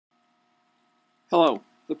Hello.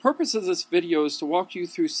 The purpose of this video is to walk you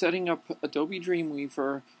through setting up Adobe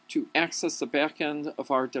Dreamweaver to access the backend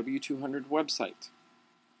of our W200 website.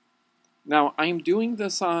 Now, I'm doing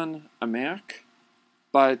this on a Mac,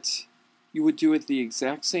 but you would do it the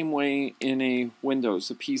exact same way in a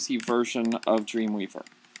Windows, a PC version of Dreamweaver.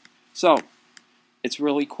 So, it's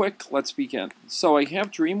really quick. Let's begin. So I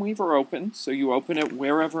have Dreamweaver open, so you open it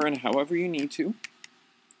wherever and however you need to.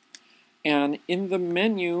 And in the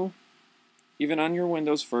menu, even on your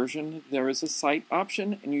Windows version, there is a site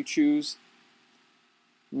option, and you choose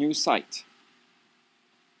New Site.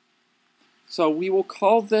 So we will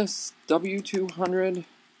call this W200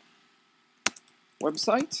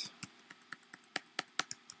 website.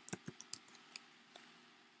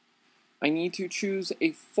 I need to choose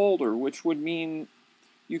a folder, which would mean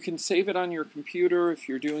you can save it on your computer if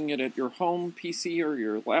you're doing it at your home PC or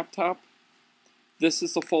your laptop. This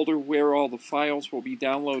is the folder where all the files will be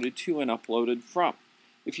downloaded to and uploaded from.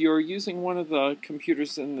 If you are using one of the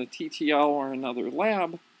computers in the TTL or another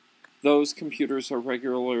lab, those computers are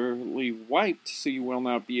regularly wiped, so you will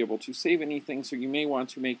not be able to save anything, so you may want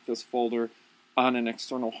to make this folder on an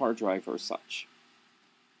external hard drive or such.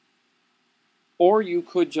 Or you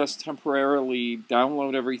could just temporarily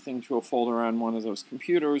download everything to a folder on one of those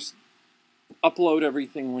computers, upload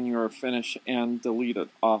everything when you are finished, and delete it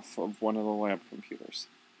off of one of the lab computers.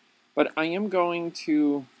 But I am going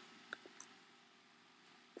to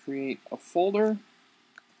create a folder.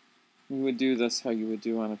 You would do this how you would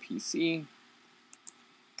do on a PC.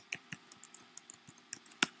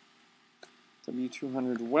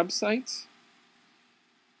 W200 website.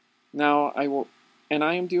 Now I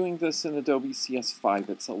am doing this in Adobe CS5.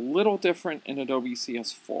 It's a little different in Adobe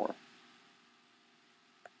CS4.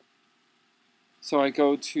 So I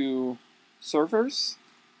go to Servers,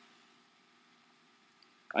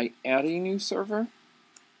 I add a new server,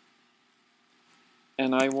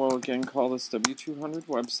 and I will again call this W200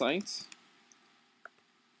 website.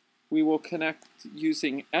 We will connect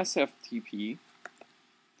using SFTP.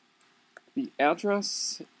 The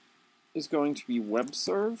address is going to be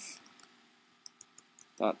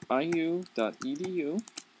webserve.iu.edu.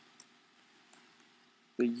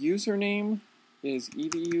 The username is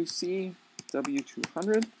educw200.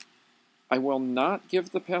 I will not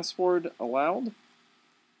give the password aloud.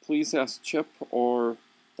 Please ask Chip or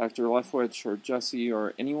Dr. Lefwich or Jesse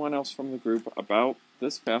or anyone else from the group about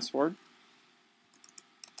this password.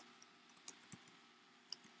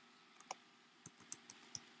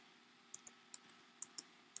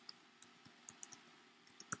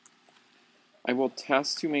 I will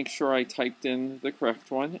test to make sure I typed in the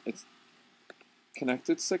correct one. It's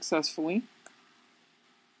connected successfully.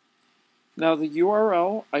 Now the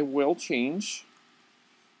URL I will change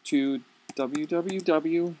to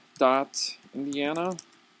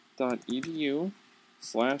www.indiana.edu/educ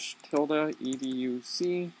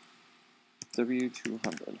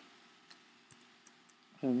W200.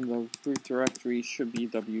 And the root directory should be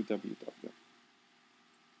www.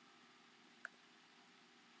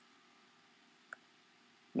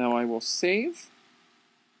 Now I will save.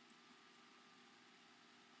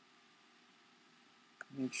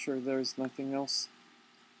 Make sure there's nothing else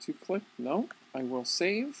to click. No, I will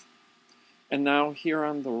save. And now here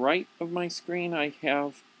on the right of my screen, I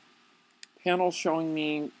have panel showing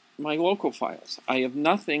me my local files. I have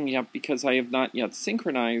nothing yet because I have not yet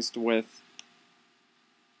synchronized with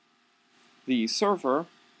the server.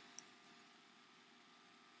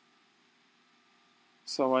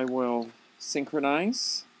 So I will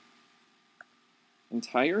synchronize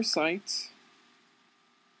entire site.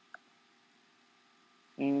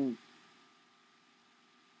 And,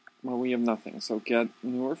 well, we have nothing. So get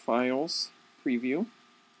newer files, preview.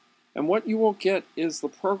 And what you will get is the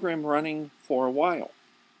program running for a while,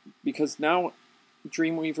 because now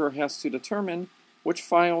Dreamweaver has to determine which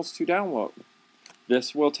files to download.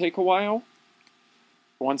 This will take a while.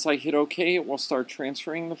 Once I hit OK, it will start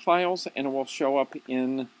transferring the files, and it will show up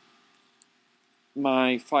in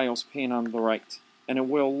my Files pane on the right. And it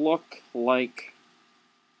will look like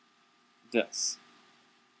this.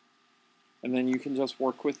 And then you can just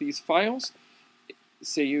work with these files.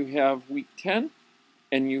 Say you have week 10,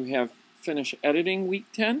 and you have finished editing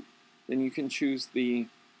week 10, then you can choose the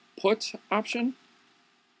Put option.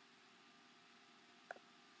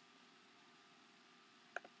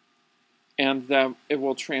 And that it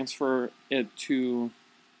will transfer it to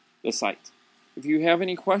the site. If you have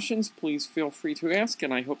any questions, please feel free to ask,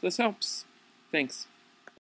 and I hope this helps. Thanks.